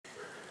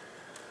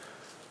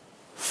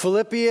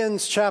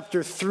Philippians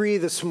chapter 3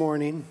 this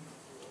morning.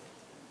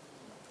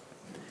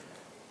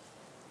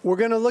 We're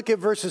going to look at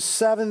verses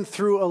 7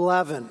 through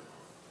 11.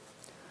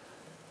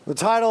 The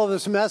title of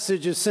this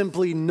message is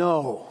simply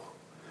No,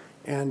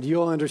 and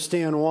you'll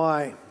understand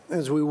why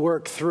as we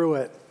work through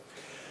it.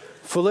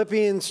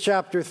 Philippians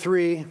chapter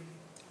 3,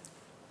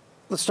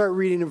 let's start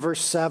reading in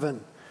verse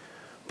 7.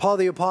 Paul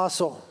the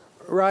Apostle,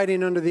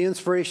 writing under the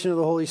inspiration of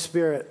the Holy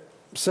Spirit,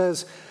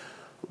 says,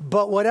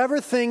 "But whatever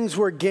things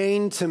were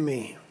gained to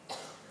me,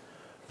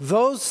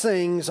 those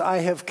things I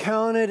have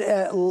counted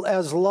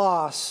as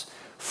loss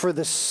for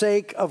the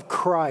sake of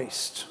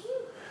Christ.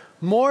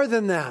 More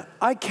than that,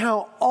 I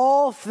count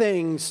all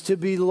things to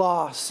be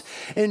loss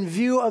in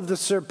view of the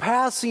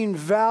surpassing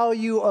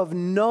value of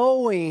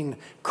knowing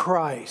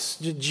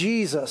Christ,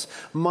 Jesus,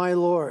 my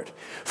Lord,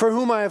 for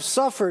whom I have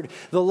suffered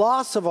the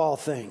loss of all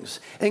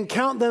things, and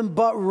count them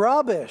but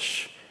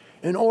rubbish,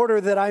 in order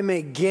that I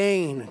may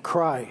gain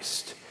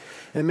Christ,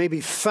 and may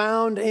be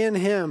found in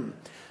him,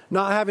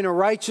 not having a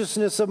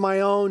righteousness of my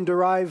own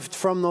derived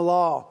from the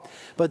law,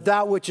 but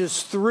that which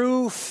is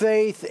through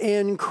faith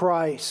in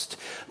Christ,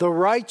 the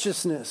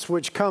righteousness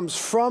which comes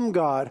from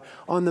God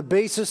on the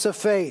basis of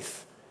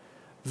faith,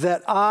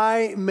 that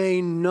I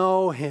may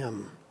know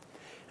him,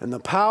 and the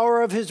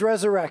power of his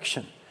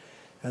resurrection,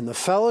 and the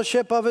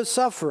fellowship of his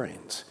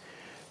sufferings,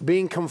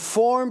 being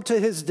conformed to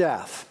his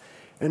death,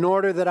 in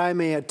order that I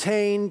may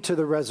attain to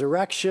the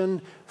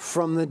resurrection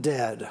from the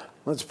dead."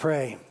 Let's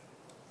pray.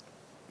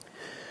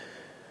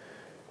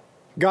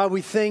 God,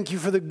 we thank you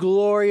for the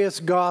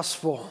glorious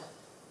gospel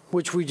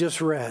which we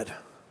just read.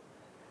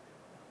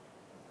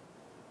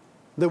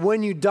 That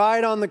when you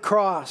died on the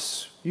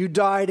cross, you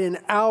died in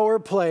our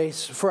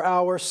place for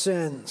our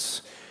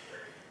sins.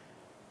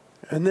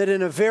 And that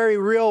in a very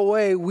real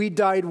way, we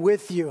died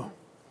with you.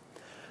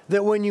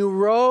 That when you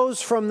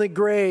rose from the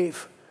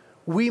grave,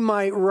 we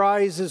might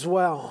rise as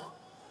well.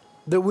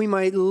 That we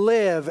might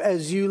live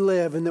as you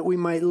live, and that we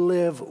might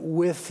live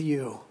with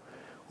you.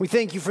 We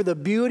thank you for the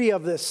beauty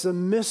of this, the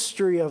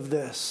mystery of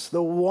this,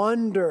 the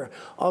wonder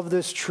of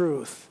this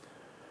truth.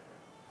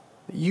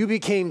 You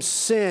became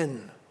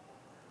sin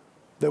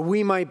that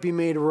we might be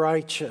made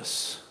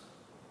righteous.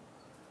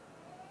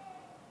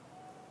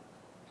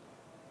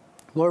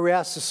 Lord, we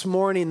ask this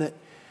morning that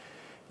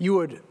you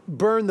would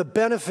burn the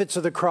benefits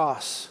of the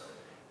cross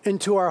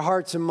into our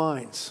hearts and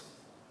minds.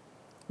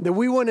 That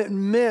we wouldn't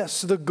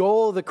miss the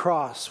goal of the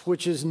cross,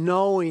 which is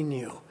knowing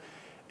you,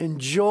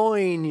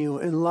 enjoying you,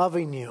 and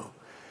loving you.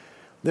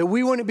 That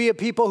we wouldn't be a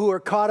people who are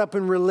caught up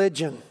in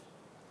religion,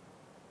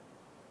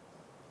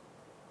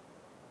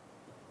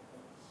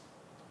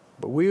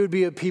 but we would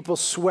be a people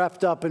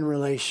swept up in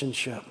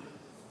relationship.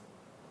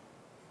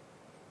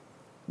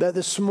 That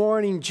this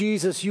morning,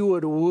 Jesus, you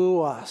would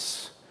woo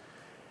us.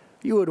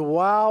 You would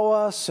wow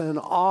us and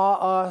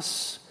awe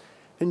us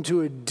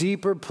into a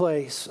deeper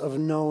place of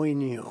knowing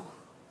you.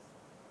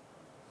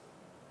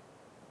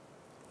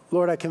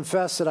 Lord, I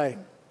confess that I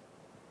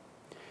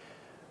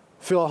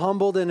feel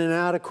humbled and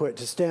inadequate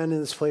to stand in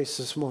this place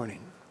this morning,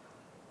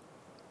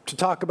 to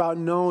talk about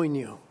knowing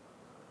you,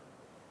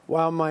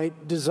 while my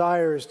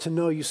desire is to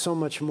know you so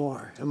much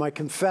more. And my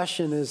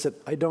confession is that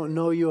I don't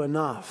know you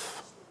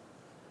enough.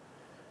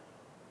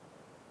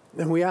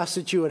 And we ask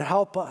that you would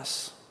help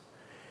us.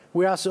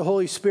 We ask the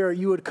Holy Spirit,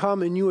 you would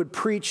come and you would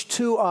preach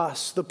to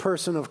us the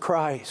person of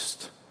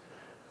Christ.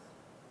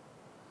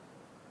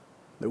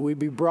 That we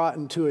be brought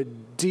into a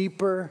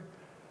deeper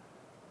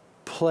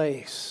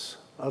place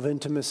of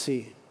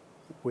intimacy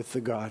with the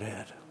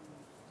Godhead.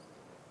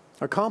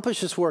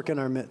 Accomplish this work in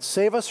our midst.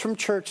 Save us from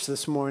church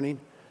this morning.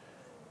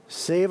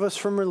 Save us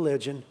from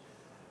religion.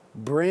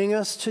 Bring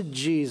us to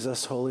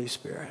Jesus, Holy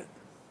Spirit.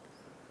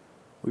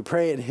 We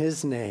pray in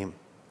his name.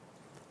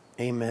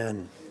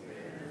 Amen.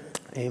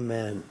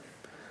 Amen.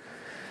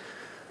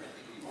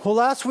 Well,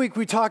 last week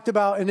we talked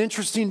about an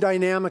interesting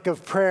dynamic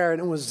of prayer, and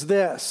it was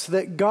this,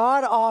 that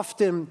God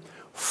often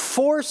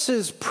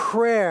forces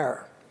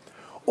prayer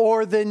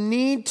or the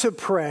need to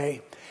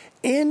pray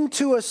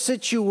into a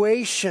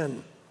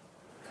situation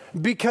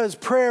because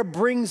prayer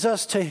brings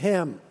us to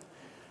him.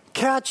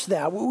 Catch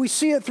that. We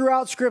see it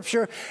throughout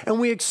Scripture and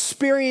we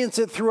experience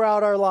it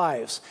throughout our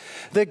lives.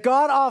 That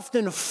God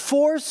often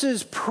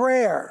forces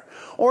prayer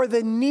or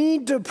the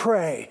need to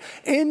pray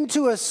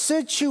into a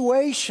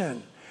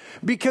situation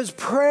because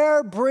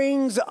prayer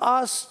brings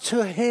us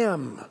to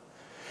him.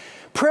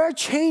 Prayer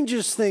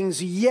changes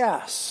things,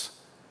 yes.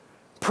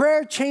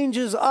 Prayer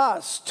changes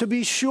us, to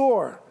be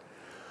sure.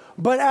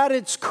 But at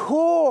its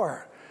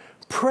core,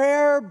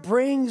 prayer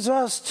brings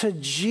us to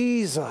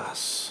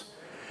Jesus.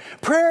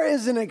 Prayer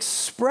is an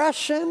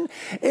expression,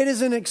 it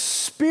is an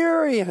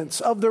experience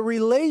of the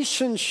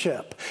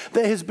relationship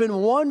that has been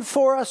won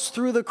for us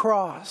through the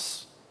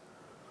cross.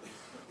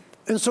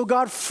 And so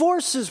God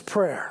forces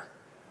prayer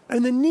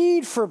and the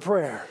need for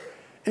prayer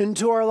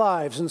into our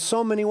lives in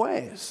so many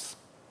ways.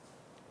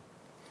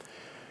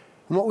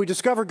 And what we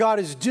discover God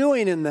is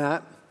doing in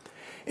that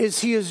is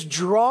he is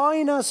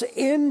drawing us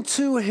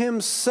into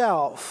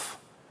himself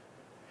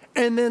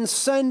and then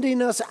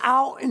sending us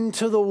out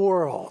into the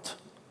world.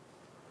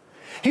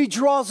 He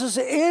draws us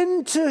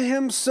into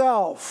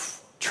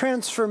himself.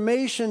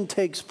 Transformation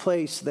takes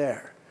place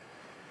there.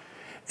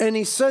 And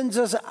he sends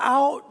us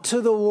out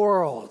to the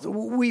world.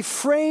 We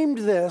framed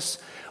this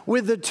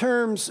with the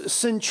terms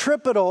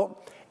centripetal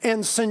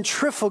and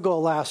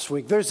centrifugal last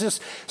week. There's this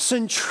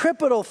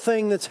centripetal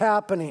thing that's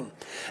happening.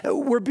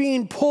 We're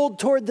being pulled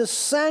toward the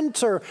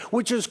center,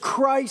 which is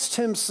Christ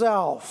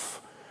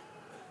himself.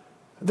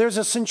 There's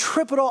a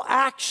centripetal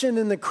action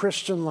in the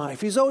Christian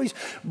life. He's always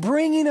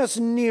bringing us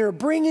near,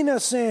 bringing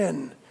us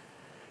in.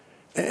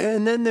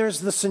 And then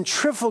there's the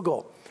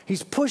centrifugal.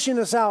 He's pushing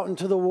us out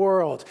into the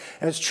world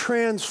as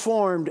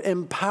transformed,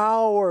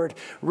 empowered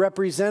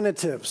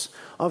representatives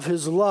of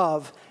his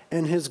love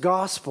and his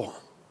gospel.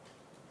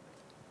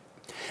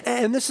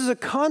 And this is a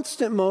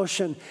constant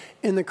motion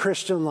in the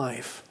Christian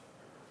life.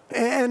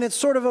 And it's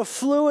sort of a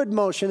fluid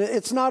motion.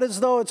 It's not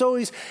as though it's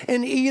always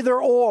an either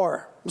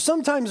or.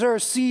 Sometimes there are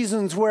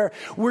seasons where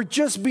we're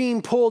just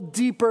being pulled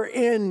deeper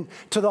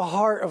into the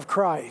heart of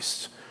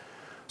Christ.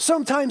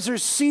 Sometimes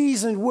there's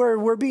seasons where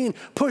we're being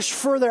pushed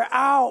further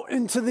out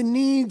into the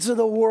needs of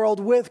the world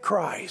with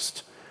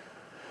Christ.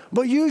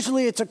 But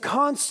usually it's a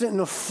constant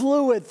and a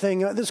fluid thing,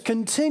 this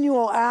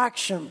continual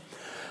action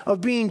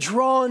of being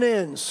drawn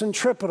in,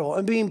 centripetal,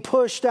 and being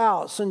pushed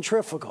out,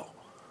 centrifugal.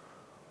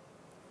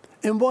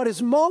 And what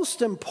is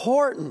most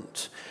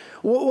important,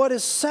 what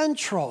is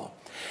central,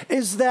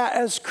 is that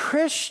as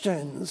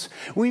Christians,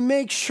 we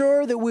make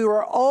sure that we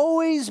are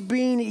always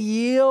being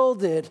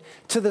yielded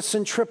to the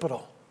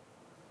centripetal.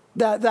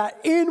 That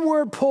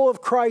inward pull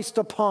of Christ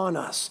upon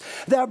us,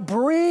 that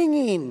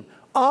bringing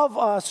of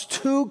us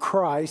to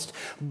Christ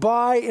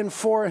by and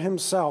for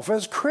himself.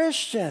 As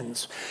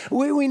Christians,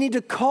 we need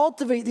to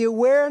cultivate the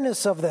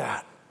awareness of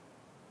that.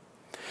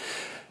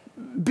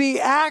 Be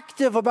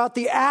active about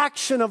the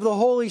action of the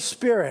Holy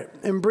Spirit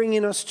in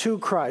bringing us to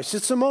Christ.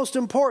 It's the most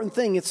important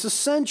thing. It's the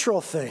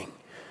central thing.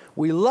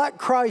 We let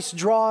Christ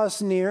draw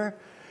us near.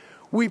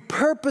 We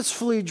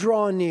purposefully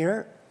draw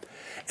near.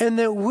 And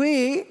that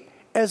we,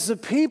 as the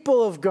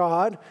people of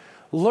God,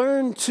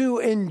 learn to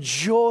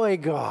enjoy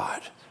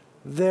God.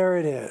 There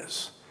it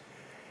is.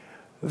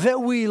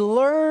 That we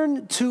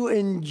learn to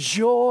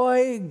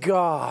enjoy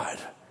God.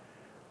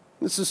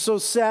 This is so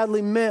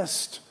sadly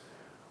missed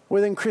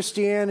within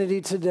Christianity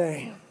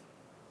today.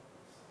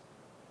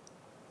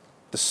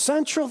 The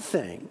central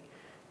thing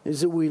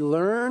is that we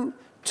learn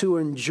to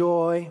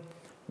enjoy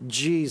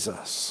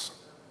Jesus.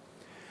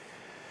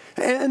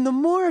 And the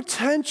more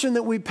attention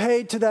that we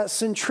pay to that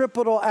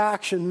centripetal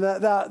action,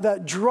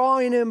 that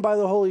drawing in by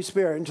the Holy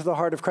Spirit into the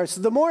heart of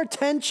Christ, the more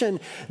attention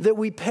that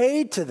we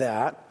pay to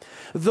that,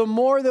 the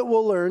more that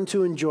we'll learn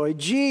to enjoy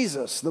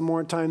Jesus, the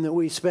more time that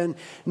we spend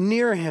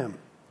near him.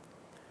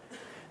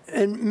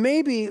 And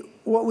maybe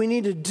what we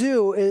need to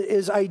do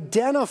is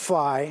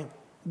identify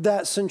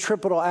that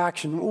centripetal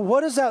action.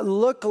 What does that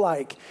look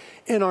like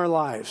in our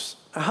lives?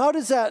 How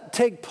does that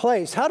take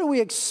place? How do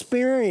we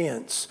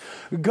experience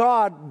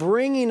God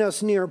bringing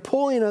us near,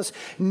 pulling us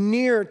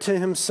near to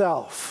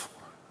himself?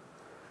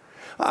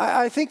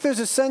 I think there's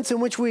a sense in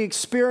which we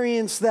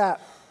experience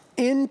that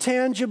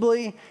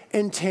intangibly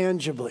and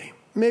tangibly.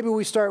 Maybe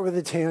we start with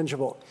the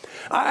tangible.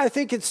 I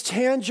think it's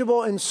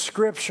tangible in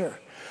Scripture.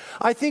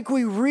 I think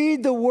we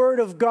read the Word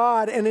of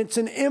God and it's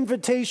an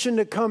invitation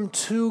to come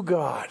to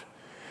God.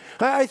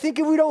 I think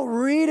if we don't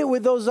read it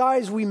with those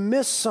eyes, we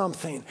miss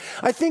something.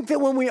 I think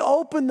that when we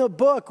open the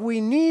book,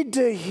 we need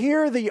to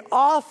hear the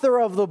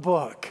author of the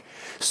book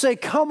say,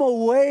 "Come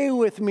away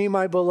with me,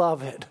 my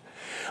beloved."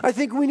 I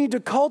think we need to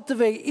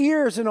cultivate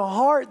ears and a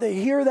heart that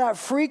hear that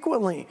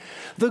frequently.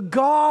 The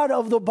God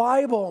of the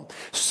Bible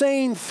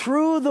saying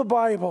through the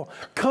Bible,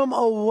 "Come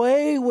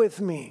away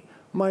with me,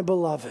 my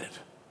beloved."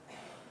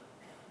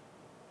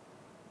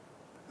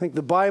 I think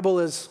the Bible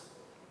is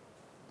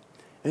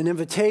an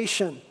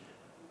invitation.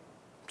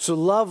 It's a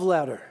love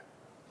letter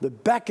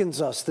that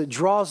beckons us, that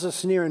draws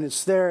us near, and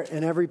it's there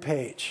in every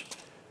page.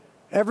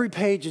 Every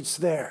page it's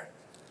there.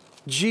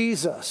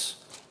 Jesus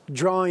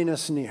drawing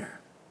us near.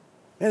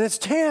 And it's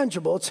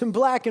tangible. It's in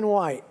black and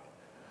white.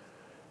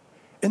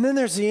 And then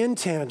there's the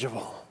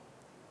intangible.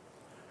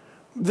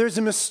 There's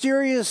a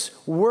mysterious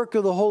work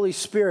of the Holy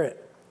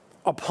Spirit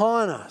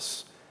upon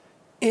us,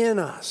 in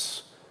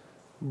us,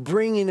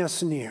 bringing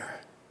us near.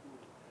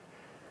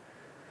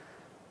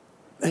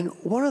 And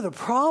one of the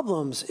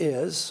problems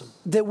is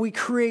that we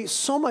create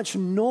so much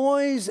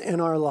noise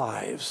in our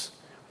lives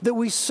that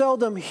we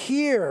seldom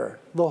hear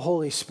the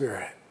Holy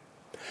Spirit.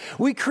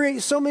 We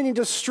create so many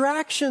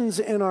distractions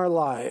in our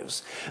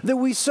lives that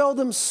we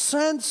seldom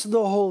sense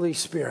the Holy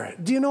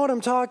Spirit. Do you know what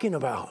I'm talking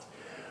about?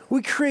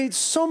 We create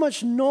so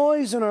much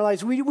noise in our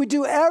lives. We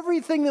do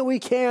everything that we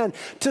can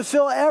to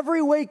fill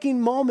every waking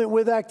moment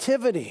with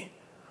activity.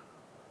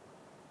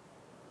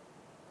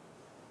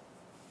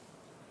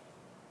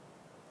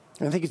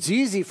 I think it's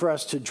easy for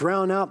us to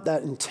drown out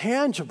that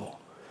intangible,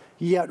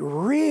 yet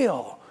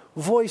real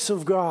voice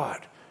of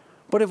God.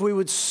 But if we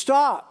would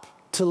stop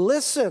to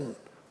listen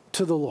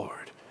to the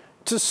Lord,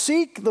 to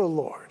seek the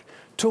Lord,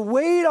 to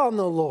wait on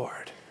the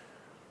Lord,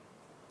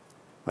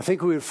 I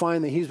think we would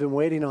find that He's been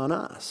waiting on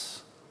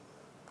us.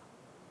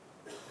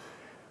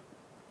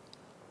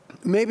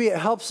 Maybe it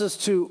helps us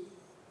to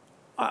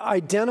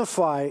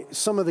identify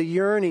some of the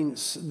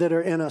yearnings that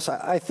are in us.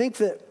 I think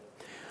that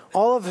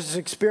all of us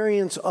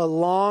experience a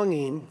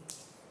longing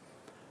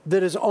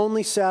that is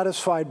only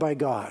satisfied by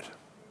God.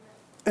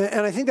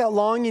 And I think that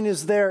longing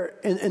is there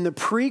in the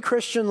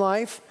pre-Christian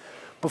life,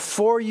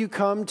 before you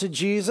come to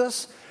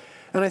Jesus.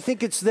 And I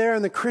think it's there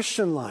in the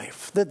Christian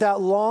life,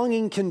 that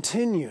longing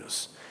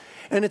continues.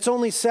 And it's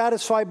only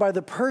satisfied by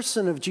the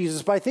person of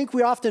Jesus. But I think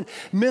we often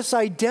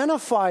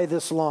misidentify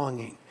this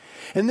longing.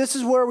 And this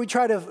is where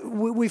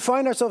we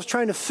find ourselves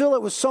trying to fill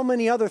it with so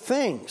many other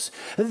things.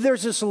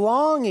 There's this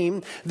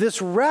longing,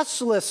 this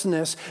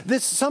restlessness,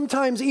 this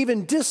sometimes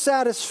even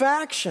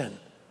dissatisfaction.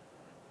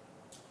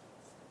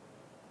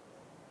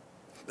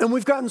 And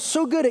we've gotten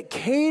so good at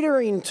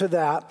catering to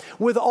that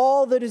with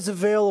all that is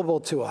available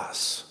to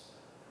us.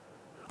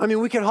 I mean,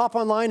 we can hop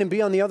online and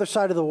be on the other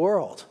side of the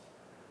world.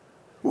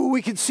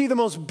 We could see the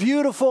most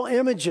beautiful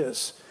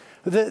images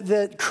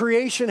that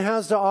creation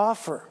has to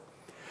offer.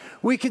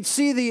 We could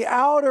see the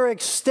outer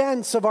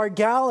extents of our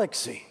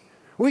galaxy.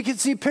 We could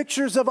see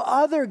pictures of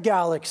other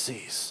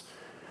galaxies.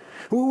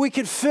 We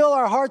could fill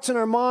our hearts and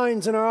our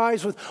minds and our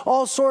eyes with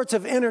all sorts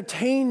of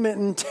entertainment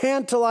and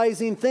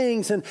tantalizing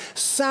things and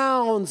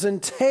sounds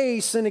and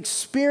tastes and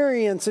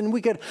experience. And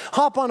we could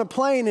hop on a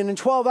plane and in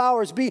 12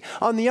 hours be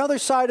on the other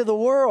side of the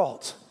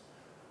world.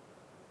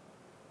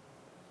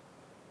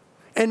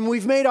 And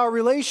we've made our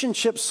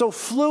relationships so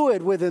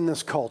fluid within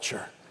this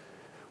culture.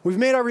 We've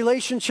made our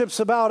relationships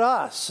about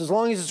us. As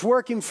long as it's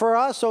working for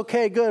us,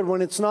 okay, good.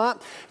 When it's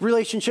not,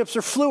 relationships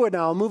are fluid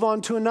now. I'll move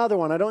on to another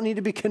one. I don't need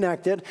to be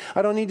connected.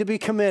 I don't need to be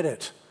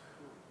committed.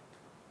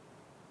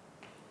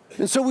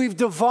 And so we've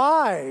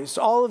devised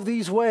all of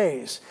these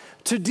ways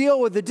to deal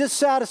with the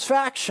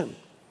dissatisfaction,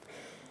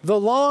 the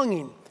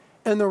longing,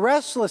 and the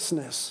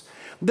restlessness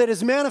that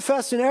is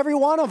manifest in every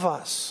one of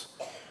us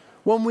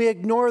when we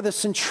ignore the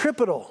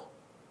centripetal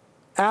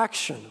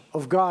action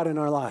of God in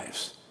our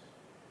lives.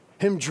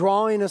 Him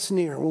drawing us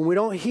near, when we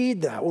don't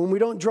heed that, when we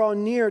don't draw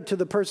near to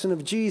the person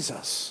of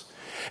Jesus.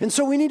 And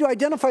so we need to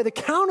identify the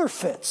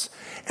counterfeits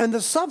and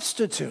the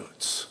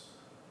substitutes.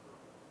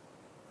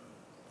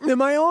 In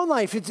my own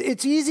life,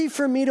 it's easy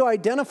for me to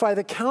identify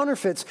the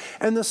counterfeits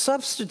and the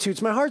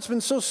substitutes. My heart's been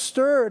so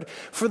stirred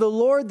for the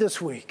Lord this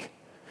week.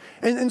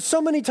 And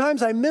so many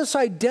times I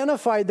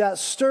misidentified that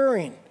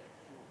stirring.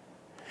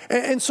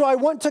 And so I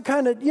want to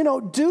kind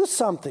of, do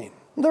something.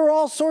 There are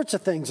all sorts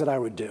of things that I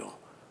would do.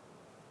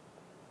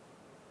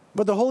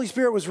 But the Holy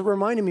Spirit was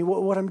reminding me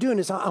what I'm doing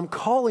is I'm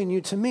calling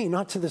you to me,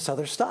 not to this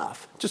other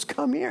stuff. Just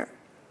come here.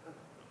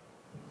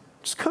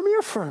 Just come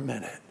here for a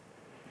minute.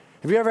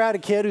 Have you ever had a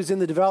kid who's in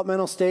the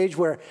developmental stage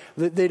where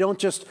they don't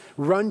just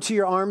run to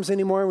your arms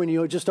anymore when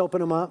you just open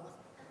them up?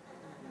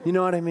 You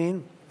know what I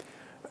mean?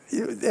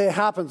 It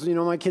happens.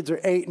 My kids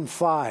are 8 and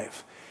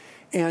 5.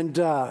 And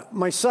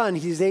my son,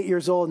 he's 8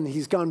 years old, and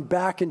he's gone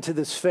back into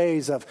this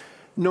phase of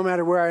no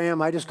matter where I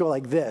am, I just go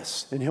like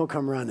this, and he'll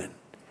come running.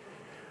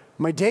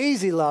 My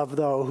Daisy love,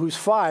 though, who's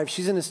 5,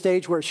 she's in a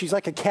stage where she's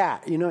like a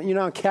cat. You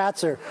know how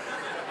cats are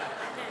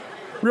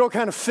real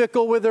kind of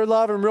fickle with their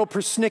love and real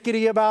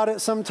persnickety about it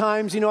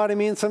sometimes. You know what I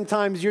mean?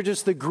 Sometimes you're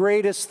just the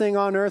greatest thing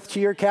on earth to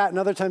your cat, and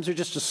other times they're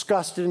just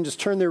disgusted and just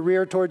turn their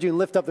rear towards you and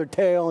lift up their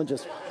tail and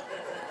just...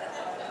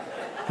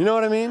 You know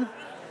what I mean?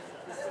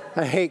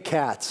 I hate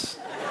cats.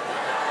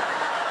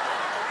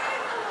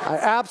 I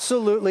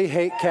absolutely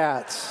hate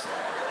cats.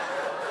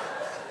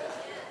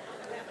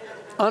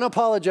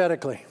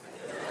 Unapologetically.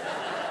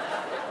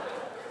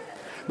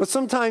 But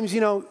sometimes,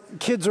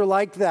 kids are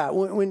like that.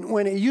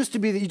 When it used to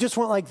be that you just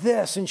went like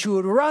this, and she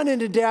would run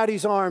into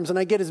daddy's arms, and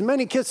I get as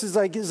many kisses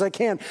as I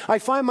can. I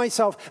find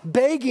myself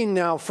begging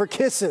now for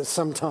kisses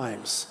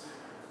sometimes.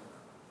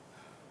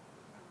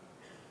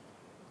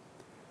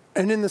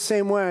 And in the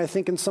same way, I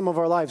think in some of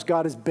our lives,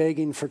 God is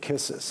begging for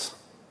kisses.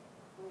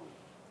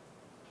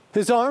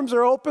 His arms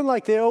are open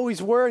like they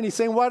always were, and he's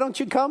saying, why don't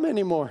you come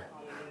anymore?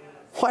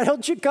 Why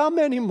don't you come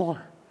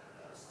anymore?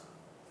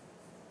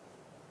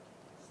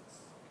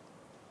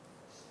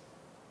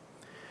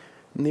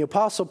 And the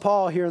Apostle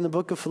Paul here in the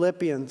book of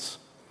Philippians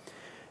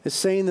is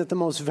saying that the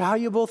most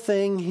valuable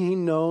thing he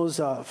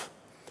knows of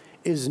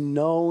is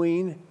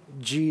knowing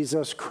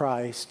Jesus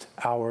Christ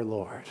our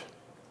Lord.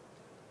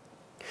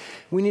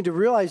 We need to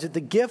realize that the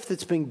gift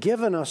that's been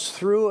given us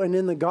through and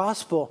in the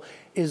gospel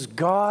is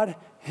God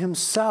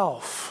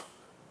himself.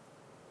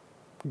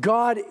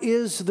 God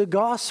is the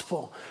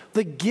gospel.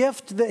 The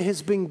gift that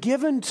has been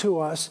given to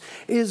us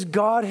is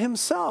God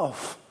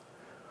himself.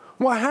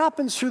 What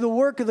happens through the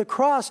work of the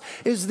cross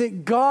is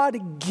that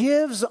God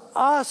gives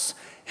us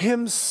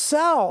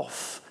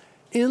himself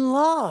in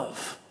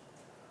love.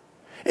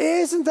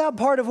 Isn't that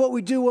part of what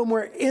we do when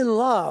we're in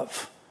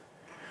love?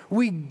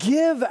 We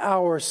give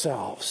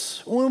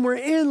ourselves. When we're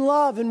in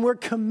love and we're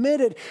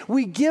committed,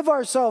 we give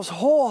ourselves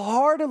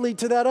wholeheartedly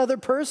to that other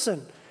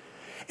person.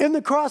 In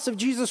the cross of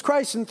Jesus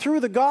Christ and through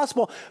the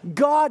gospel,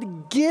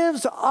 God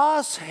gives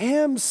us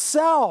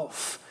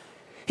himself.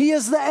 He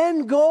is the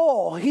end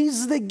goal.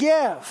 He's the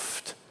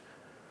gift.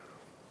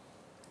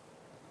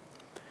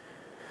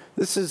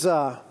 This is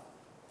a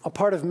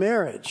part of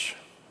marriage.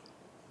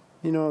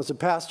 You know, as a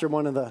pastor,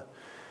 one of the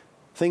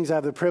things I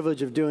have the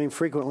privilege of doing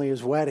frequently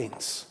is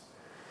weddings.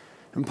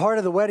 And part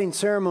of the wedding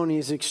ceremony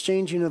is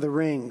exchanging of the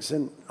rings.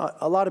 And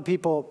a lot of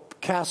people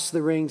cast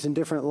the rings in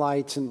different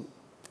lights and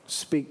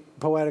speak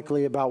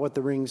poetically about what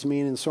the rings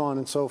mean and so on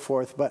and so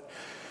forth. But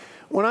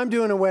when I'm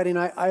doing a wedding,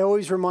 I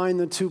always remind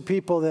the two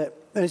people that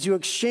as you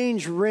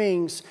exchange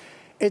rings,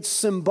 it's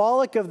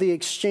symbolic of the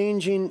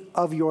exchanging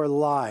of your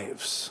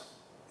lives.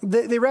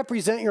 They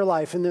represent your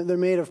life, and they're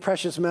made of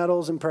precious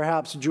metals and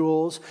perhaps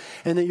jewels,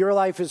 and that your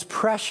life is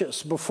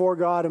precious before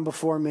God and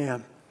before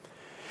man.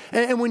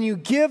 And when you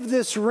give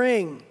this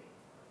ring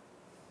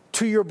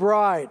to your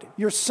bride,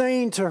 you're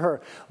saying to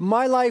her,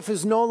 my life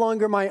is no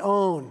longer my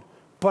own,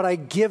 but I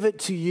give it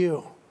to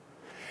you.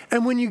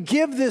 And when you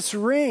give this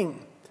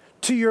ring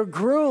to your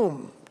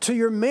groom, to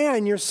your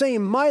man, you're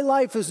saying, my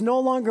life is no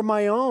longer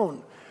my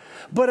own,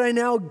 but I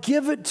now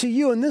give it to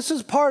you. And this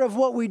is part of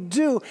what we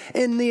do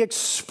in the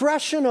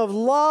expression of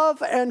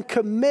love and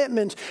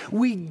commitment.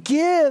 We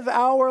give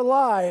our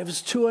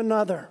lives to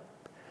another.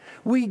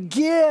 We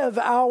give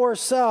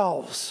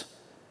ourselves.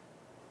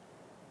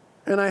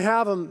 And I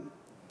have them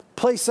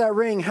place that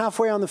ring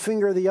halfway on the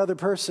finger of the other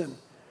person.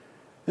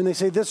 And they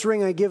say, this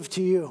ring I give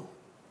to you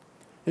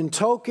in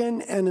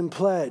token and in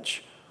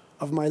pledge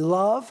of my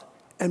love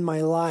and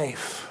my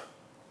life.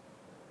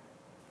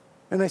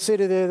 And I say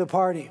to the other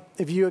party,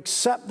 if you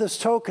accept this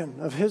token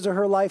of his or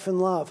her life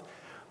and love,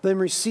 then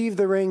receive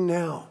the ring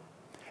now.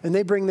 And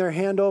they bring their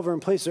hand over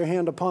and place their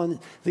hand upon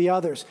the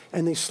others,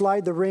 and they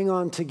slide the ring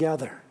on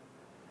together.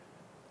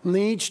 And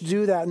they each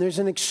do that, and there's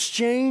an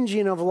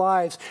exchanging of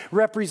lives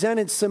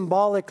represented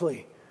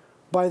symbolically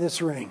by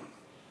this ring.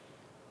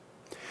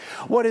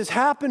 What has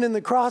happened in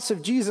the cross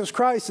of Jesus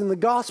Christ and the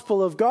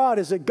gospel of God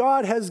is that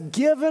God has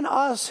given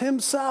us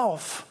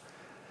himself.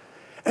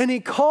 And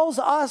he calls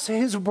us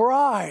his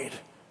bride.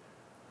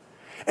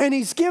 And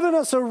he's given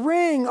us a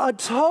ring, a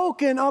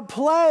token, a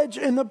pledge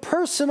in the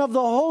person of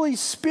the Holy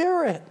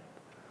Spirit.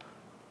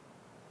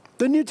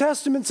 The New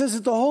Testament says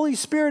that the Holy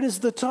Spirit is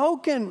the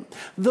token,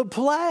 the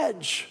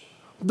pledge,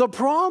 the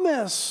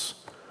promise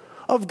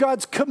of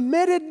God's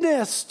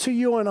committedness to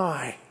you and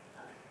I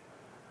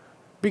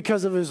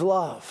because of his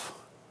love.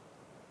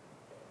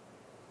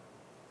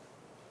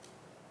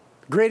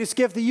 The greatest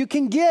gift that you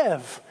can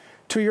give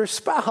to your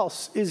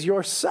spouse is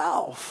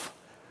yourself.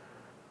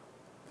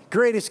 The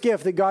greatest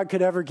gift that God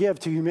could ever give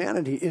to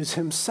humanity is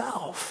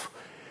himself.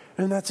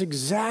 And that's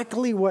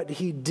exactly what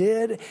he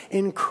did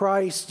in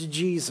Christ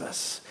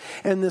Jesus.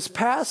 And this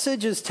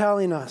passage is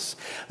telling us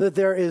that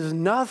there is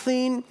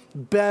nothing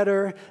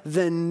better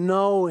than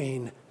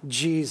knowing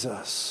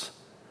Jesus.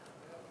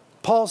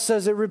 Paul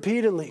says it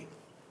repeatedly,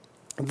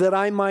 that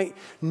I might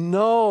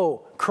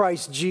know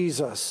Christ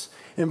Jesus,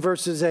 in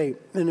verses 8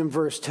 and in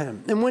verse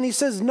 10. And when he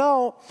says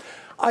no,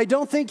 I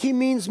don't think he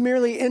means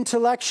merely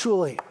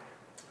intellectually.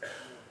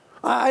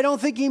 I don't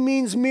think he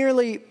means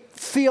merely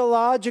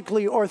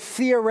theologically or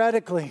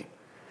theoretically.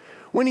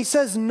 When he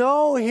says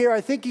no here,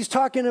 I think he's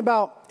talking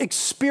about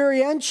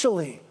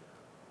experientially,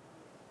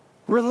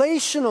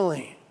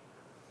 relationally,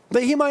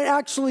 that he might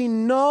actually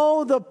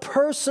know the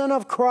person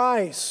of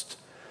Christ,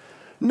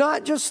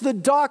 not just the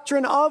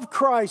doctrine of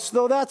Christ,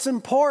 though that's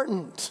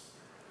important.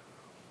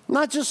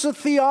 Not just the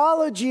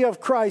theology of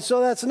Christ, though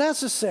that's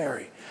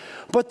necessary,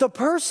 but the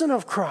person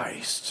of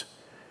Christ.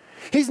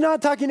 He's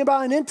not talking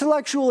about an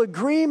intellectual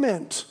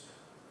agreement,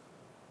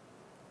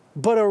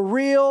 but a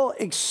real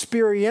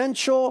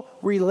experiential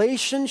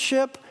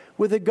relationship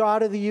with the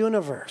God of the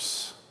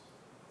universe.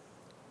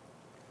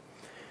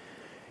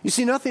 You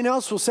see, nothing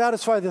else will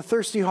satisfy the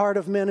thirsty heart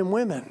of men and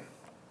women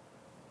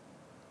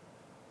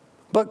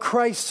but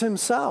Christ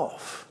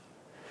himself.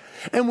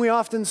 And we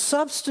often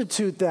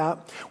substitute that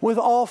with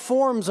all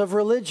forms of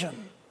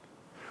religion,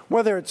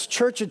 whether it's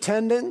church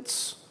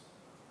attendance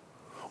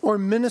or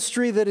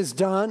ministry that is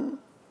done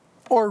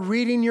or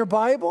reading your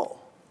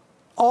Bible.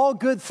 All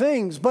good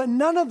things, but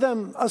none of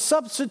them a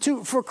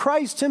substitute for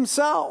Christ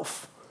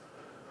himself.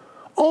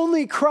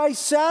 Only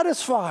Christ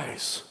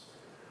satisfies.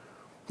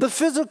 The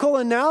physical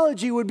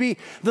analogy would be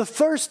the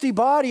thirsty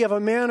body of a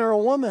man or a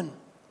woman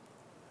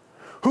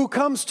who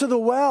comes to the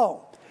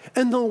well.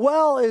 And the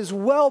well is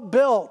well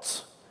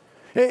built.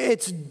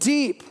 It's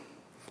deep.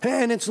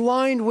 And it's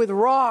lined with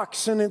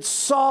rocks. And it's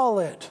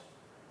solid.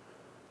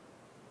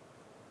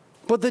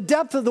 But the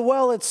depth of the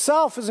well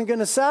itself isn't going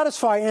to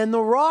satisfy. And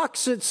the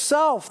rocks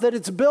itself that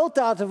it's built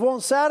out of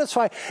won't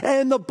satisfy.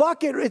 And the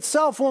bucket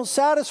itself won't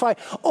satisfy.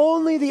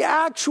 Only the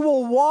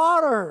actual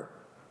water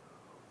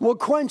will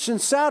quench and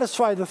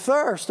satisfy the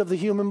thirst of the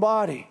human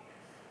body.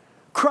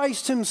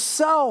 Christ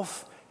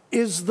himself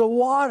is the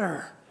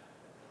water.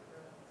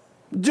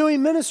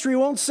 Doing ministry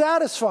won't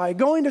satisfy.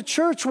 Going to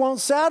church won't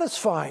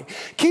satisfy.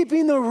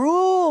 Keeping the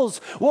rules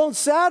won't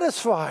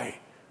satisfy.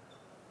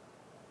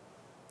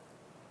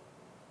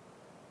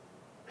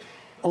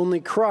 Only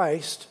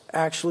Christ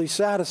actually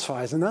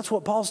satisfies. And that's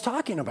what Paul's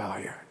talking about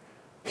here.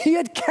 He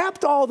had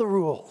kept all the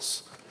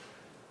rules.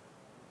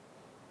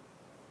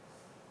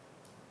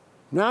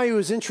 Now he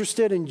was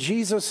interested in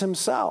Jesus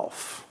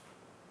himself.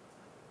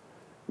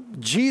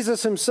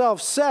 Jesus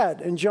himself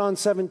said in John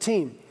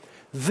 17,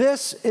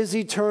 "This is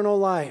eternal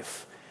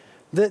life,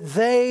 that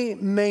they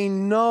may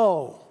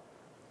know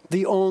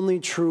the only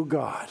true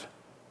God."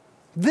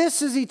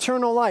 This is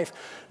eternal life,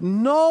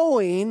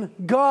 knowing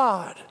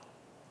God.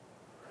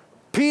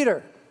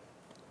 Peter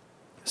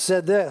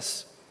said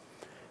this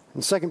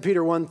in 2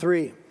 Peter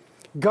 1:3,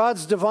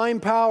 "God's divine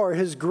power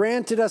has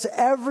granted us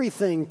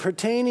everything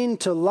pertaining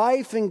to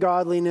life and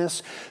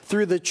godliness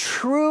through the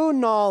true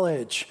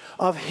knowledge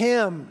of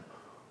Him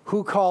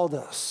who called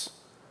us."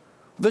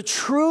 The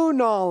true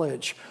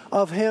knowledge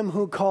of Him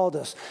who called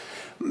us.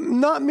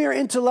 Not mere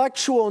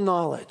intellectual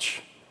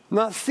knowledge,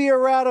 not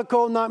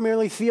theoretical, not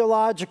merely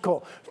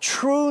theological.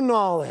 True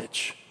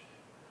knowledge.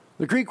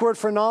 The Greek word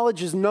for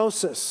knowledge is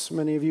gnosis.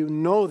 Many of you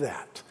know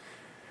that.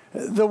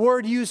 The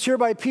word used here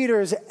by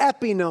Peter is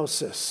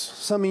epignosis.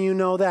 Some of you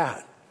know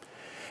that.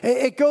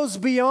 It goes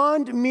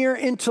beyond mere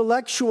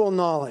intellectual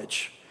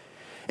knowledge.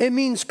 It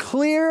means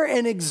clear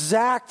and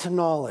exact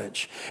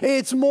knowledge.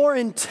 It's more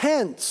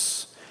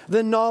intense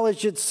than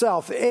knowledge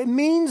itself. It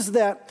means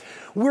that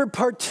we're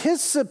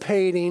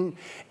participating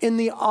in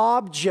the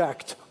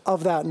object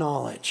of that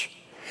knowledge.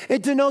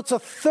 It denotes a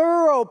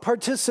thorough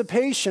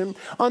participation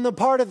on the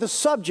part of the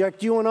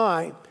subject, you and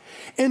I,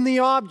 in the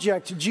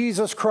object,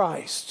 Jesus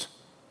Christ.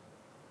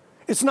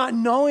 It's not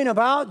knowing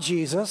about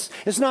Jesus.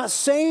 It's not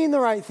saying the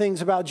right things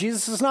about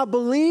Jesus. It's not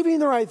believing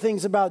the right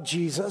things about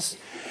Jesus.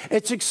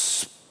 It's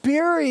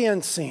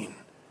experiencing,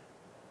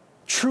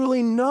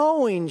 truly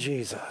knowing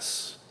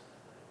Jesus,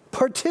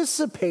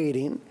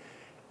 participating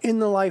in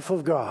the life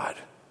of God.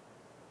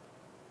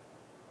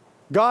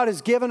 God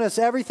has given us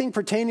everything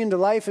pertaining to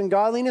life and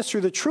godliness through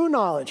the true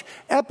knowledge,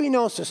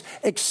 epignosis,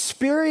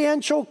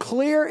 experiential,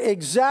 clear,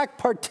 exact,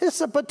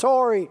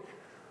 participatory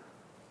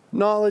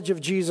knowledge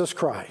of Jesus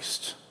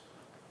Christ.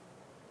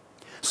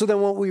 So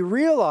then what we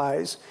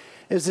realize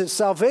is that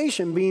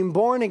salvation, being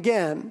born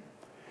again,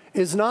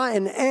 is not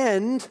an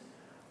end,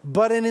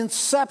 but an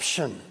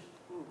inception.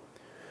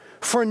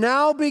 For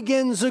now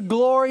begins a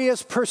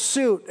glorious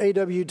pursuit,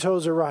 A.W.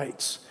 Tozer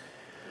writes.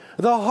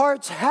 The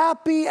heart's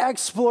happy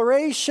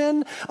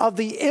exploration of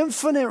the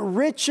infinite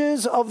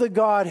riches of the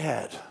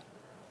Godhead.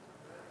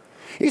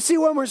 You see,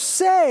 when we're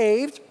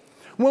saved,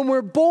 when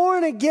we're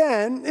born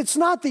again, it's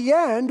not the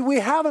end. We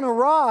haven't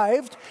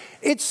arrived.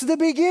 It's the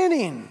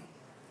beginning.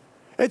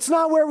 It's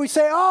not where we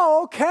say,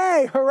 "Oh,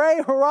 okay,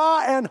 hooray,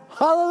 hurrah, and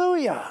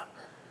hallelujah.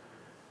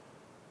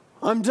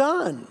 I'm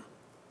done."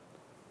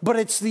 But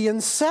it's the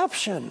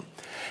inception.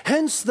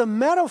 Hence the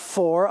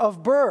metaphor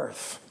of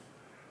birth.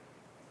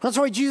 That's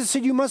why Jesus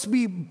said you must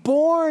be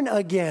born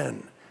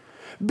again.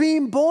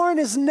 Being born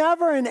is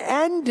never an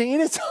ending.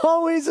 It's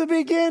always a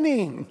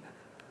beginning.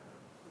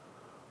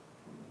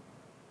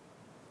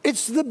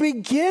 It's the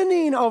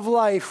beginning of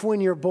life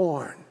when you're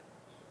born.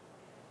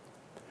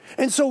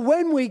 And so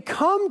when we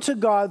come to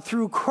God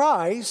through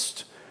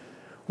Christ,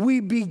 we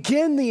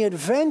begin the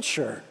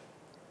adventure,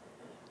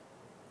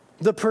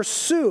 the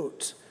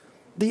pursuit,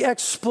 the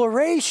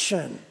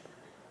exploration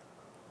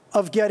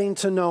of getting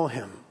to know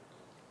Him.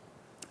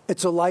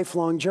 It's a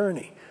lifelong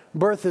journey.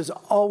 Birth is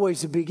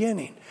always a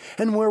beginning.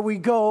 And where we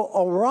go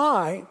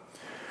awry,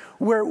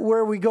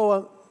 where we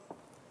go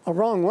a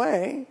wrong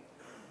way,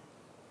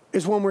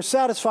 is when we're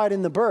satisfied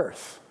in the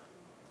birth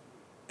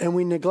and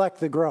we neglect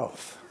the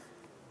growth.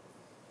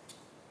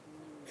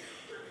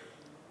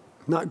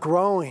 Not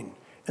growing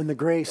in the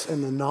grace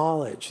and the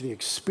knowledge, the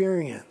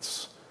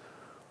experience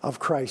of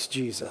Christ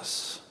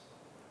Jesus.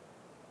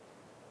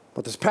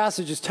 What this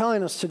passage is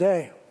telling us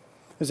today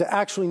is that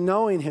actually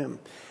knowing Him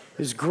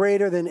is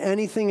greater than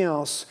anything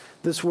else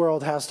this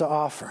world has to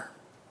offer.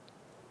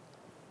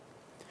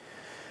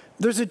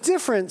 There's a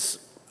difference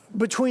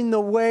between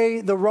the way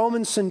the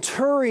Roman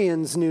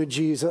centurions knew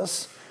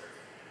Jesus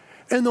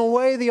and the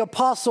way the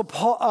Apostle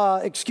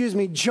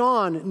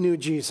John knew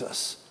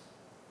Jesus.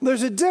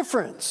 There's a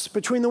difference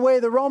between the way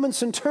the Roman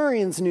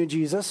centurions knew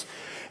Jesus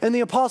and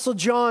the Apostle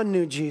John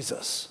knew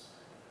Jesus.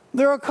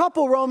 There are a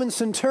couple Roman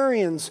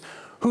centurions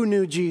who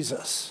knew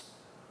Jesus.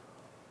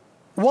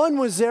 One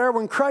was there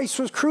when Christ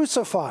was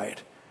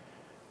crucified.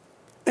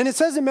 And it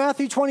says in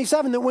Matthew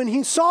 27 that when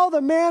he saw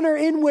the manner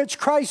in which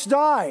Christ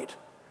died,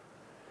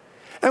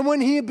 and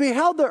when he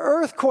beheld the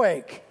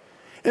earthquake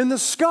and the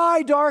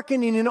sky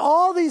darkening and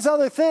all these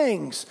other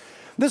things,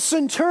 the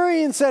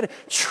centurion said,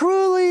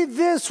 "Truly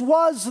this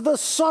was the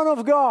Son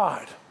of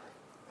God."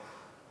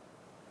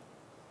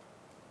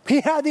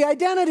 He had the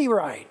identity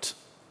right.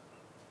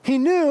 He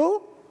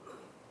knew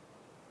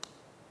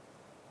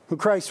who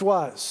Christ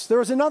was. There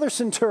was another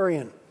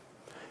centurion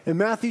in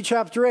Matthew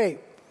chapter 8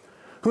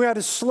 who had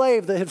a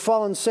slave that had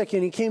fallen sick,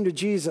 and he came to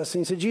Jesus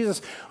and he said,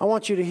 "Jesus, I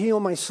want you to heal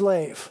my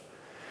slave."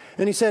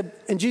 And he said,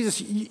 "And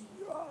Jesus,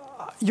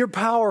 you're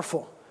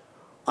powerful.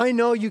 I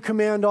know you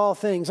command all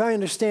things. I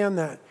understand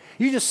that.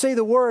 You just say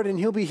the word and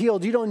he'll be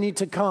healed. You don't need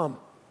to come.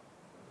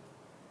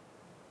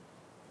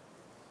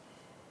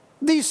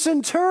 These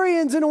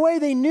centurions, in a way,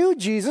 they knew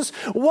Jesus.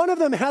 One of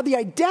them had the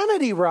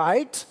identity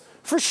right,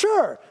 for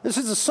sure. This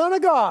is the Son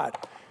of God.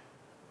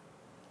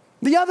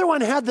 The other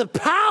one had the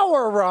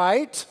power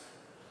right.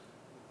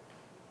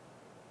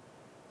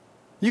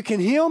 You can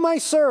heal my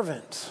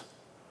servant.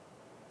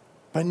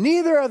 But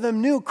neither of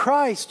them knew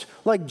Christ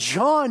like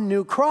John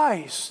knew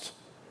Christ.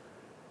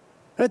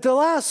 At the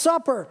Last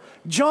Supper,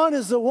 John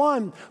is the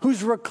one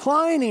who's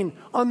reclining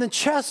on the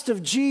chest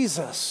of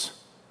Jesus.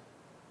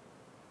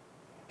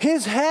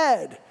 His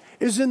head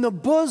is in the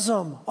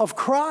bosom of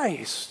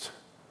Christ.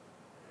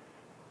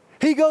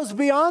 He goes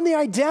beyond the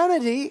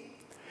identity.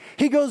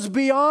 He goes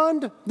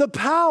beyond the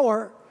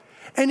power,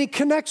 and he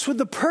connects with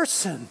the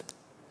person.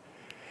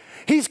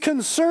 He's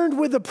concerned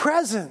with the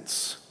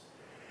presence.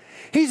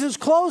 He's as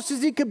close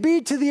as he could be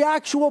to the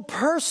actual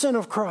person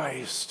of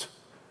Christ.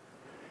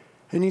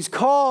 And he's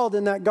called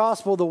in that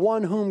gospel the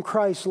one whom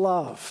Christ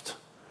loved.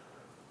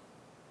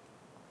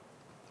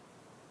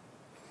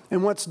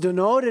 And what's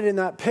denoted in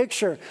that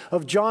picture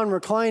of John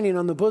reclining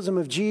on the bosom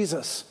of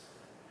Jesus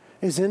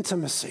is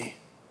intimacy.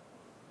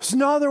 There's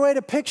no other way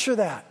to picture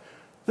that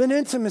than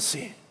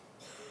intimacy.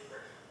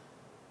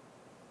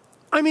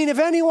 I mean, if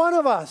any one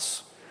of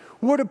us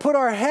were to put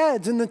our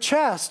heads in the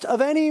chest of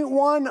any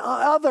one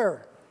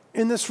other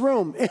in this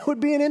room, it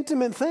would be an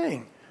intimate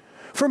thing.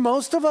 For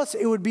most of us,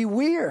 it would be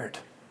weird.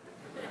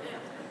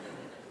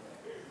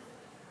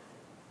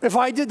 If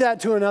I did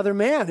that to another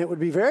man, it would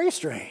be very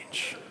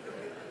strange.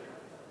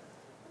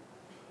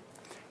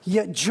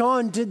 Yet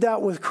John did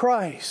that with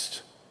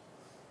Christ.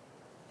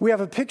 We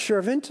have a picture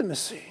of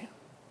intimacy.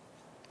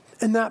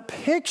 And that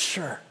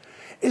picture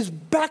is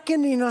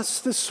beckoning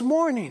us this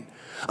morning.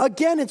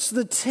 Again, it's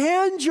the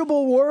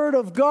tangible word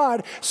of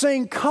God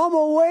saying, come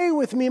away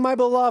with me, my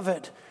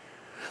beloved.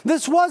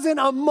 This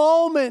wasn't a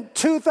moment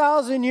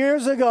 2,000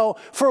 years ago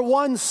for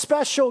one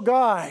special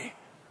guy.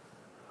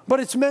 But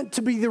it's meant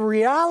to be the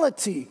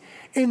reality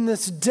in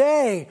this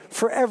day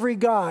for every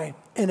guy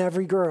and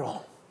every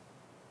girl.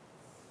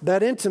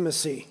 That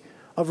intimacy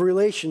of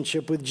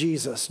relationship with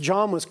Jesus.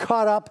 John was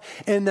caught up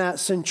in that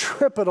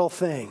centripetal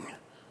thing.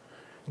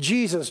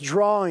 Jesus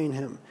drawing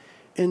him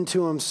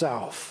into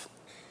himself.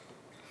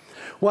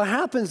 What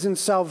happens in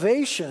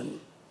salvation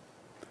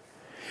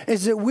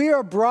is that we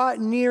are brought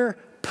near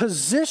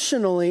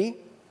positionally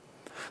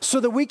so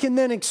that we can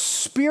then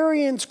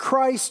experience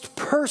Christ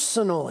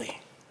personally.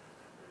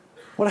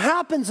 What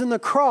happens in the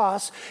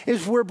cross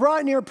is we're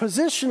brought near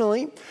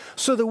positionally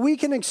so that we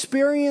can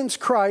experience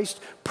Christ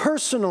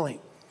personally.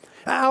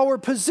 Our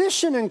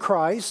position in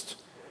Christ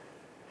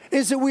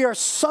is that we are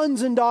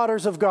sons and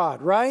daughters of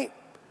God, right?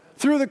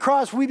 Through the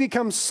cross, we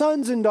become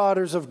sons and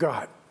daughters of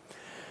God.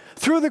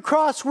 Through the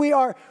cross, we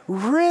are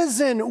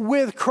risen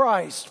with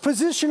Christ,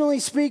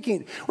 positionally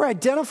speaking. We're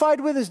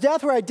identified with his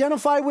death. We're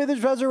identified with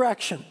his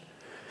resurrection.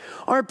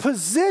 Our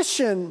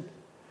position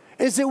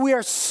is that we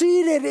are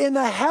seated in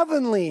the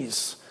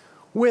heavenlies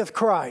with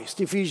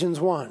Christ, Ephesians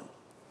 1.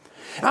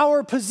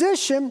 Our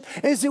position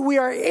is that we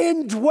are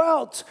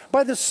indwelt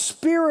by the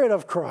Spirit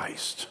of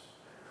Christ.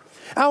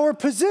 Our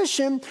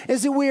position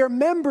is that we are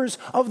members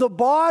of the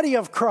body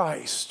of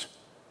Christ.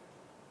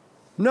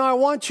 Now, I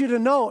want you to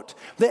note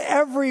that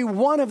every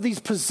one of these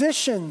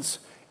positions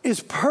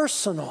is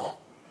personal.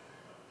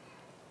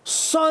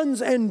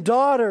 Sons and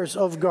daughters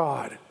of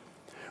God.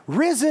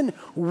 Risen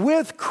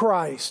with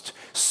Christ,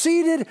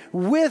 seated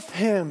with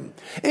him,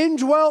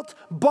 indwelt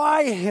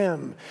by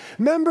him,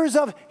 members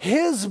of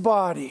his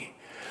body.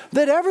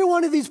 That every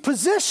one of these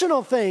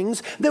positional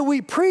things that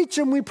we preach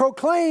and we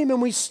proclaim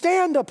and we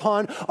stand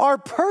upon are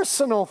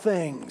personal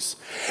things.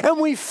 And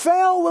we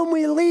fail when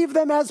we leave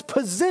them as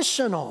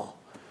positional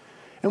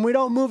and we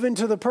don't move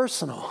into the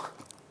personal.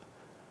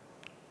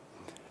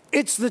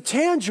 It's the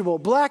tangible,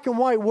 black and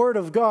white word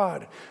of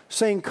God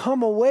saying,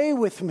 come away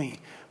with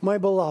me, my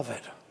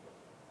beloved.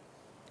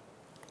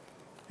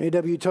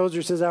 A.W.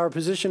 Tozer says our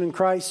position in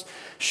Christ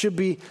should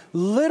be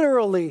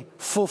literally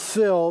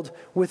fulfilled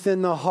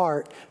within the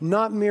heart,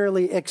 not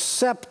merely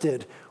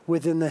accepted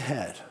within the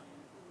head.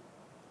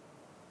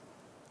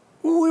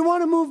 We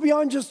want to move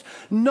beyond just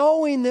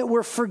knowing that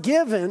we're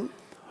forgiven,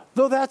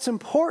 though that's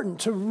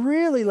important to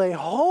really lay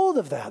hold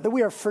of that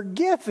we are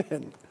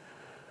forgiven.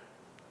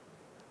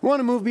 We want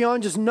to move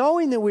beyond just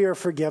knowing that we are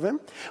forgiven.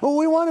 Well,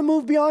 we want to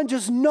move beyond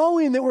just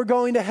knowing that we're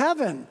going to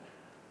heaven.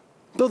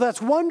 Though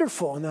that's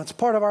wonderful, and that's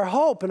part of our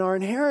hope and our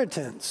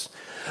inheritance.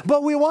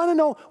 But we want to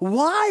know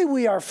why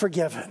we are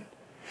forgiven.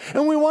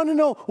 And we want to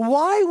know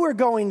why we're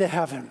going to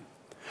heaven.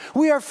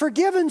 We are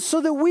forgiven so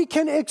that we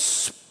can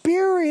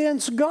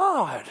experience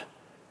God.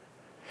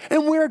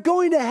 And we are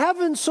going to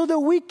heaven so that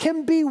we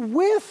can be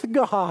with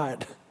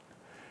God.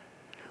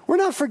 We're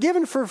not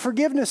forgiven for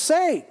forgiveness'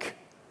 sake.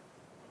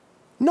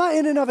 Not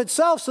in and of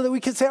itself so that we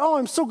can say, oh,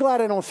 I'm so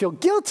glad I don't feel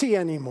guilty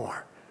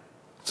anymore.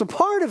 It's a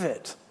part of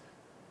it.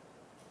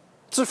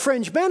 It's a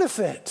fringe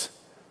benefit.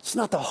 It's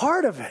not the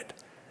heart of it.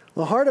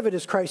 The heart of it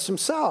is Christ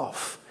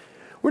himself.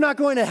 We're not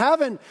going to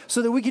heaven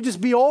so that we could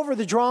just be over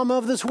the drama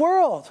of this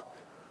world,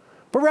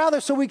 but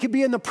rather so we could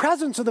be in the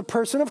presence of the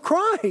person of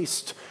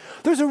Christ.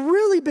 There's a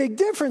really big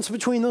difference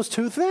between those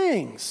two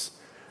things.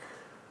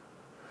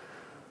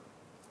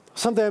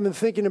 Something I've been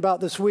thinking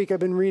about this week, I've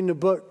been reading a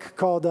book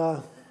called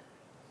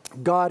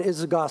God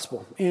is the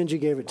Gospel. Angie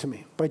gave it to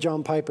me, by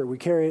John Piper. We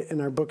carry it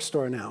in our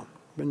bookstore now.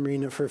 I've been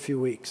reading it for a few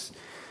weeks.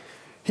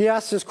 He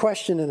asks this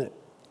question in it.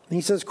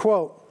 He says,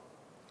 quote,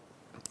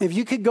 "If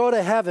you could go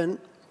to heaven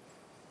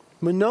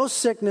with no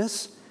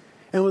sickness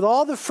and with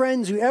all the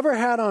friends you ever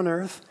had on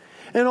earth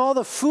and all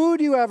the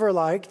food you ever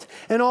liked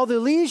and all the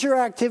leisure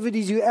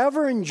activities you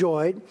ever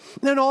enjoyed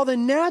and all the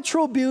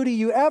natural beauty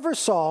you ever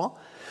saw,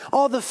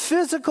 all the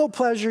physical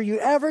pleasure you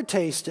ever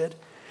tasted,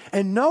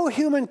 and no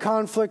human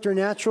conflict or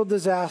natural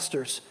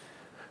disasters,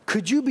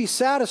 could you be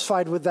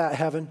satisfied with that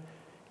heaven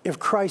if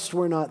Christ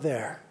were not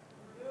there?"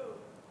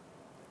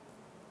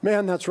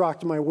 Man, that's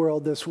rocked my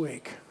world this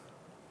week.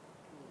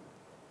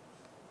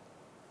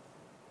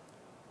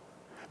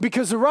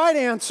 Because the right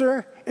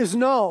answer is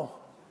no.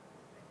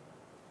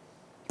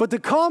 But the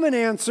common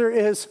answer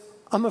is,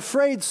 I'm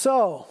afraid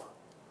so.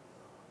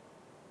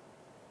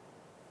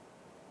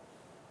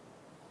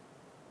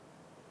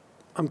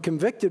 I'm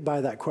convicted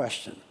by that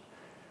question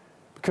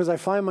because I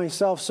find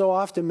myself so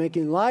often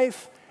making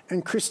life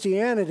and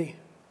Christianity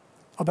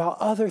about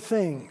other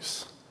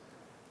things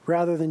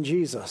rather than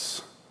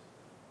Jesus.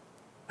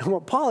 And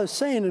what Paul is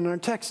saying in our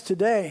text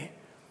today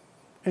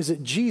is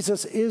that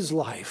Jesus is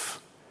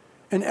life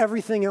and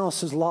everything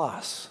else is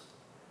loss.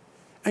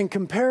 In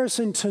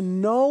comparison to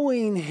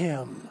knowing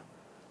him,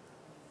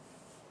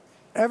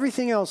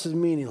 everything else is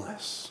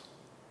meaningless.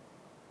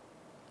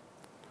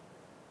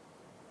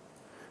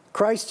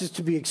 Christ is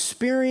to be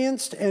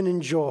experienced and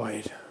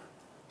enjoyed,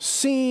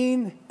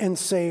 seen and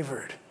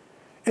savored.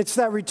 It's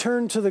that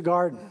return to the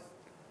garden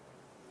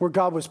where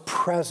God was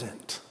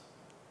present,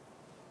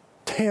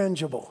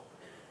 tangible,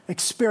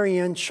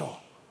 experiential,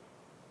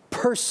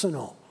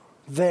 personal,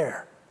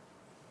 there.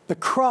 The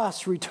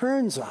cross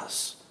returns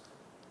us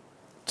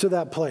to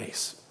that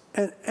place.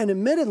 And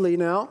admittedly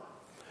now,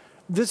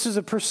 this is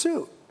a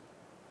pursuit.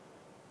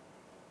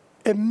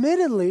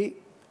 Admittedly,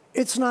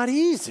 it's not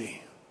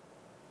easy.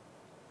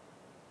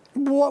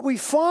 What we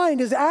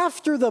find is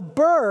after the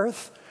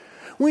birth,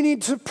 we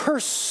need to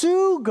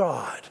pursue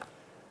God.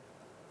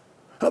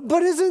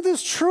 But isn't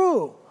this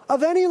true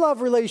of any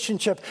love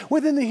relationship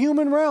within the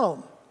human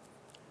realm,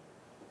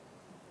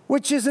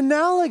 which is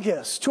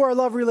analogous to our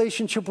love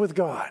relationship with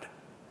God?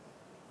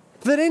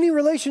 That any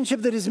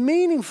relationship that is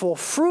meaningful,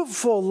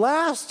 fruitful,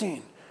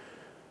 lasting,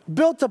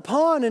 built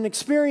upon and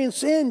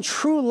experienced in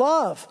true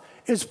love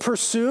is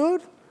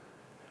pursued.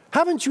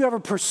 Haven't you ever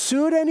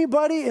pursued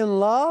anybody in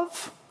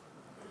love?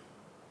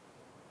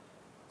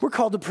 We're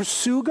called to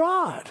pursue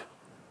God.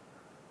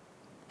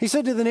 He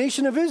said to the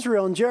nation of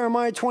Israel in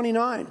Jeremiah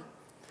 29,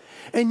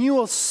 "And you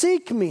will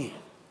seek me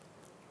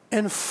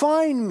and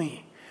find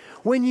me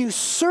when you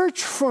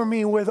search for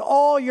me with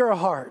all your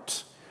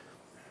heart,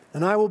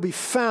 and I will be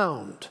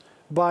found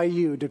by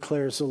you,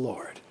 declares the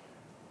Lord."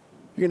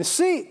 You're going to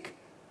seek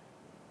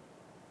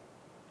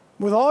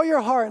with all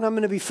your heart, and I'm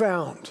going to be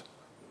found.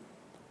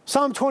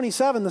 Psalm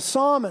 27, the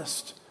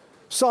psalmist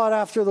sought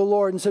after the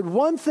Lord and said,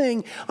 "One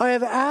thing I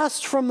have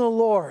asked from the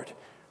Lord,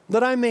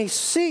 that I may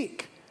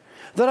seek,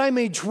 that I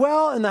may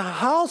dwell in the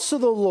house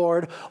of the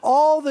Lord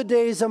all the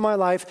days of my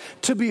life,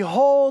 to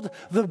behold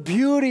the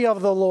beauty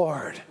of the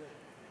Lord."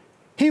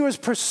 He was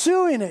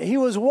pursuing it. He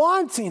was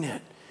wanting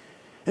it.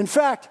 In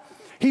fact,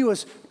 he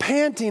was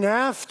panting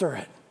after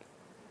it.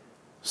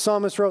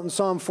 Psalmist wrote in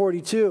Psalm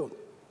 42,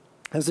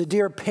 "As the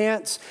deer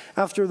pants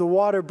after the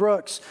water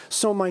brooks,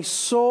 so my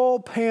soul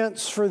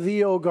pants for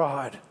thee, O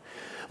God.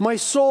 My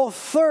soul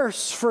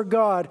thirsts for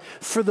God,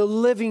 for the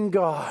living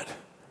God."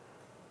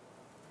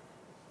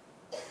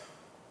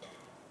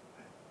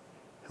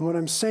 And what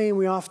I'm saying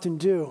we often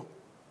do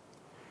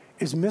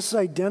is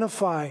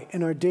misidentify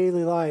in our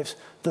daily lives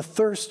the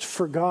thirst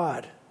for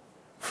God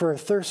for a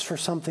thirst for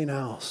something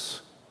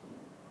else.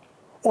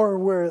 Or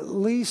we're at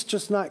least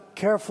just not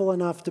careful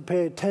enough to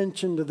pay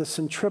attention to the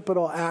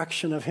centripetal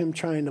action of him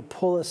trying to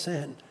pull us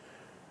in.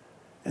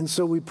 And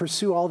so we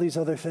pursue all these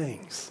other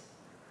things.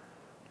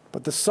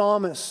 But the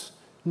psalmist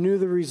knew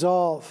the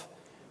resolve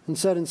and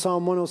said in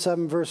Psalm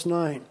 107, verse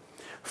 9,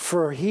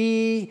 "For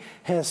he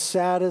has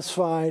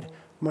satisfied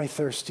my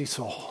thirsty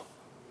soul."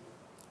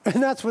 And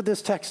that's what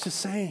this text is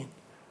saying.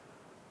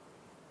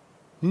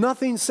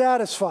 Nothing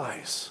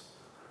satisfies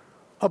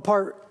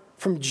apart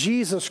from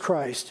Jesus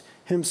Christ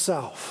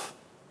himself.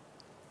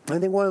 I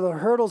think one of the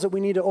hurdles that we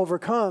need to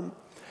overcome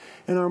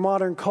in our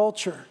modern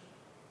culture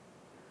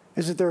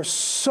is that there are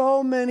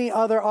so many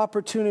other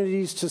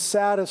opportunities to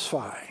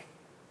satisfy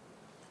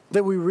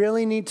that we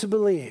really need to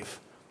believe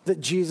that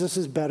Jesus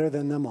is better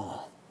than them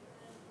all.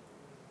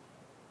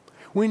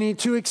 We need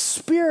to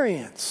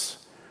experience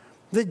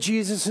that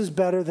Jesus is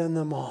better than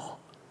them all.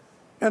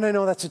 And I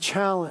know that's a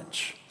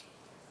challenge.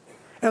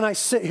 And I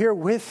sit here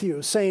with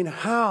you saying,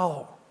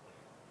 how?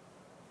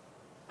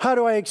 How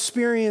do I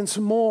experience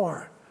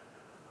more?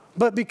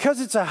 But because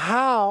it's a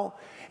how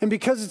and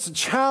because it's a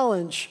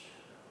challenge,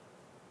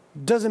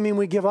 doesn't mean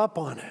we give up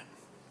on it.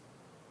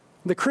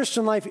 The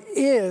Christian life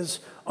is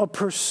a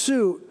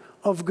pursuit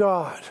of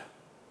God.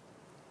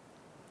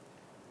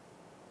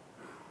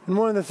 And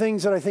one of the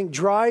things that I think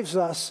drives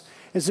us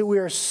is that we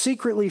are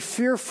secretly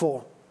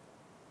fearful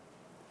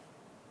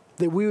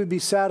that we would be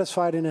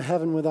satisfied in a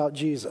heaven without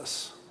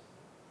Jesus.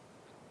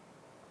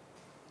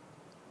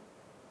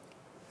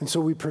 And so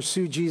we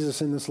pursue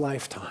Jesus in this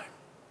lifetime.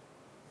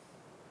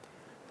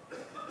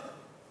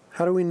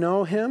 How do we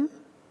know him?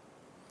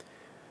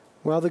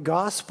 Well, the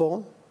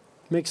gospel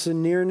makes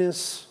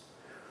nearness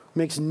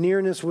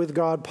with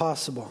God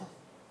possible.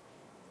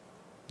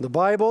 The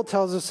Bible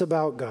tells us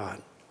about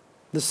God.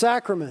 The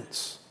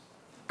sacraments,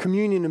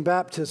 communion and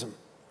baptism,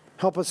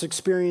 help us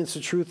experience the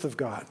truth of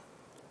God.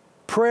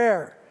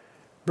 Prayer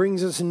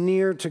brings us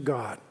near to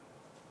God.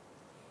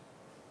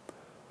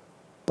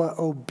 But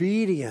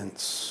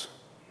obedience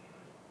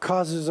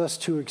causes us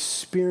to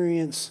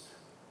experience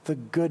the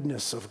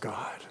goodness of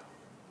God.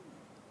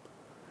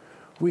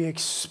 We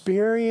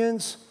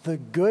experience the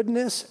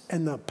goodness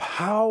and the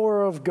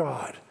power of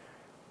God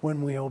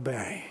when we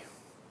obey.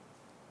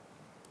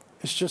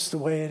 It's just the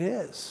way it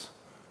is.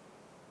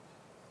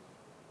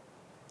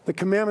 The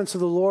commandments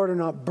of the Lord are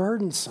not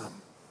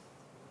burdensome.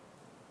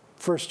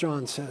 1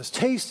 John says,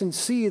 taste and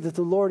see that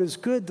the Lord is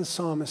good, the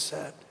psalmist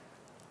said.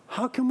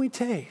 How can we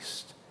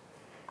taste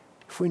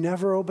if we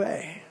never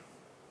obey?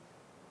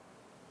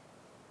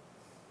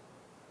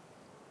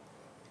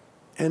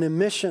 And in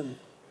mission,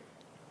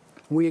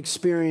 we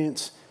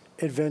experience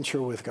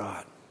adventure with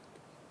God.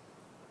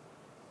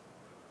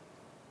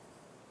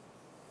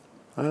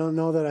 I don't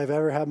know that I've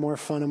ever had more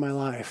fun in my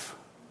life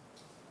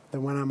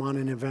than when I'm on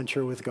an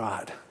adventure with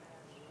God.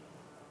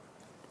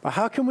 But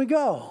how can we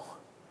go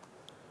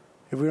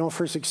if we don't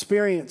first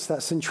experience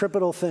that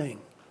centripetal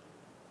thing,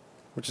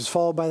 which is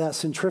followed by that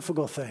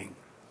centrifugal thing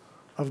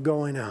of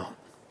going out?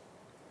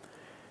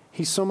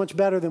 He's so much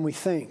better than we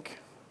think.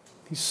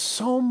 He's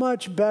so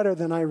much better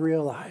than I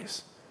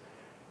realize.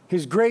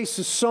 His grace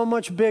is so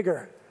much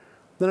bigger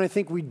than I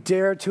think we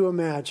dare to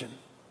imagine.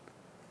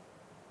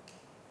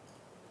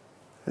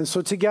 And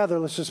so together,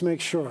 let's just make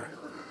sure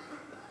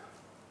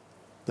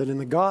that in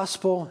the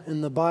gospel,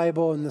 in the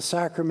Bible, in the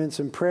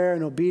sacraments, in prayer,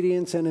 in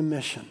obedience, and in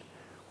mission,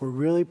 we're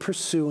really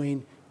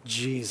pursuing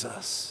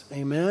Jesus.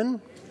 Amen?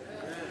 Amen.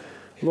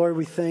 Lord,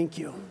 we thank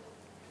you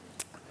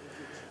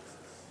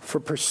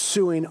for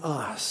pursuing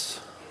us.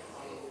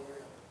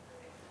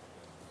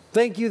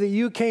 Thank you that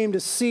you came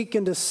to seek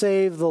and to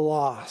save the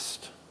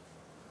lost.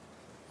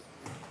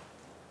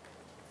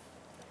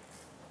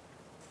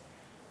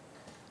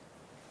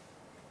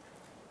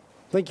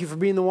 Thank you for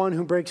being the one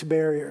who breaks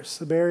barriers,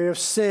 the barrier of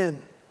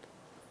sin,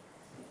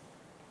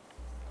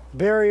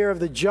 barrier of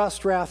the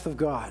just wrath of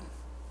God,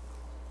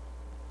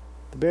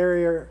 the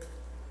barrier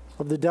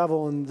of the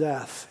devil and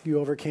death. You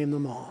overcame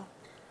them all,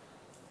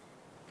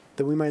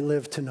 that we might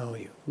live to know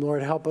you.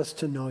 Lord, help us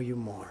to know you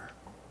more.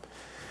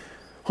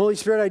 Holy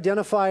Spirit,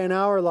 identify in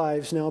our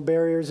lives now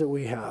barriers that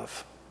we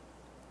have,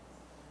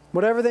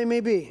 whatever they may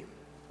be.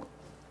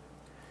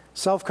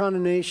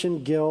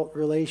 Self-condemnation, guilt,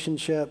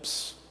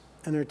 relationships,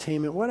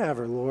 entertainment,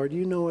 whatever, Lord,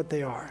 you know what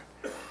they are.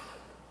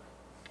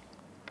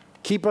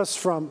 Keep us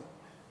from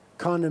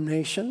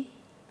condemnation.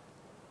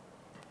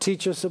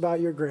 Teach us about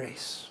your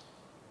grace.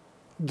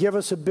 Give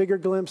us a bigger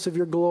glimpse of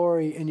your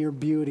glory and your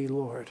beauty,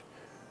 Lord.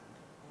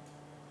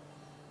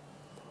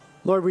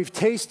 Lord, we've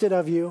tasted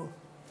of you.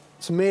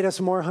 It's made us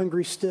more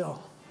hungry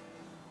still.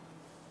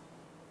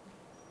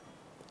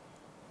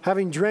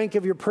 Having drank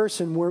of your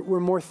person, we're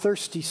more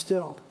thirsty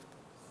still.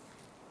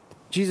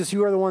 Jesus,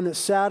 you are the one that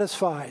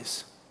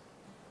satisfies.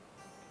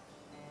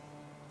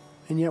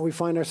 And yet we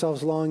find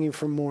ourselves longing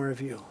for more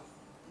of you.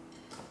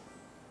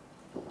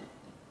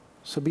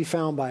 So be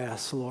found by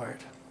us, Lord.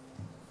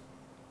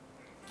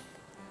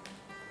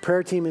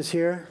 Prayer team is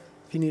here.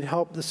 If you need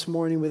help this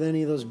morning with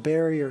any of those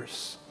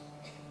barriers,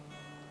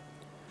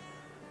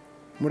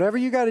 whatever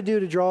you got to do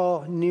to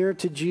draw near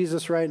to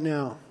Jesus right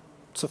now,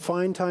 it's a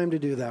fine time to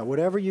do that.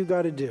 Whatever you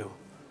got to do,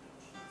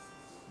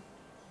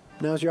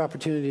 now's your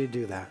opportunity to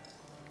do that.